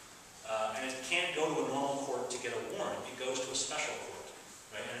 and it can't go to a normal court to get a warrant. It goes to a special court,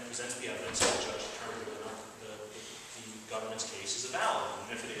 right? And it presents the evidence, and the judge determines whether or not the government's case is valid,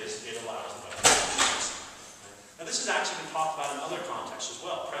 and if it is, it allows the government to do this. Now, this has actually been talked about in other contexts as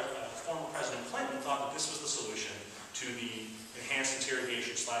well. Former President Clinton thought that this was the solution to the enhanced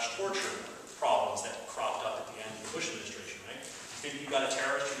interrogation/torture problems that cropped up at the end of the Bush administration, right? You think you've got a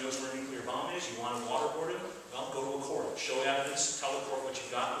terrorist who knows where a nuclear bomb is, you want to waterboard him? Well, go to a court. Show evidence, tell the court what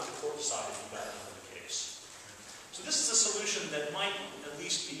you've got, let the court decide if you've got enough of the case. So this is a solution that might at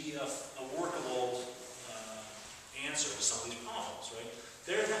least be a workable answer to some of these problems, right?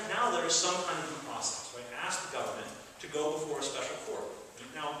 Now there is some kind of due process, right? Ask the government to go before a special court.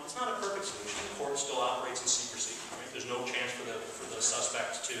 Now, it's not a perfect solution. The court still operates in secrecy, right? There's no chance for the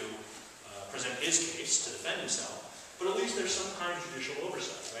suspect to present his case, to defend himself, but at least there's some kind of judicial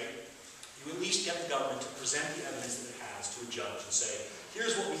oversight, right? You at least get the government to present the evidence that it has to a judge and say,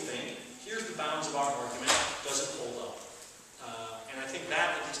 here's what we think, here's the bounds of our argument, does it hold up? And I think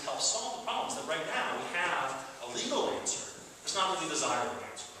that at least helps solve the problems that right now we have a legal answer. It's not really a desirable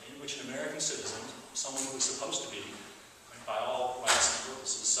answer, right? In which an American citizen, someone who is supposed to be, by all rights and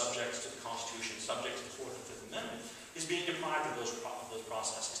purposes, subject to the Constitution, subject to the Fourth and Fifth Amendment, is being deprived of those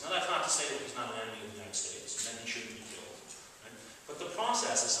processes. Now, that's not to say that he's not an enemy of the United States, and that he shouldn't be killed. Right? But the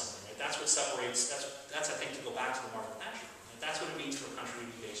process is something, right? That's what separates, that's I think, to go back to the Margaret Thatcher. Right? That's what it means for a country to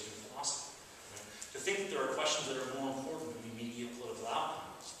be based in philosophy. Right? To think that there are questions that are more important than immediate political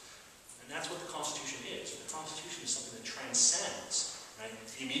outcomes. And that's what the Constitution is. The Constitution is something that transcends, right,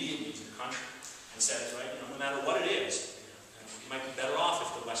 the immediate needs of the country and says, right, no matter what it is, you might be better off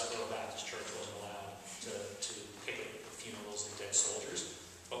if the Westboro Baptist Church wasn't allowed to picket funerals of dead soldiers,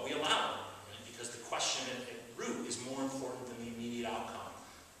 but we allow them, right? Because the question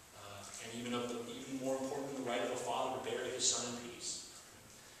even more important than the right of a father to bury his son in peace.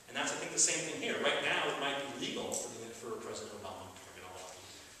 And that's, I think, the same thing here. Right now, it might be legal for President Obama to target al-Awlaki.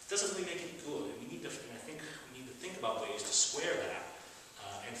 It doesn't really make it good. And I think we need to think about ways to square that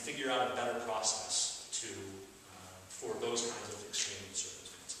and figure out a better process for those kinds of extreme insurgencies.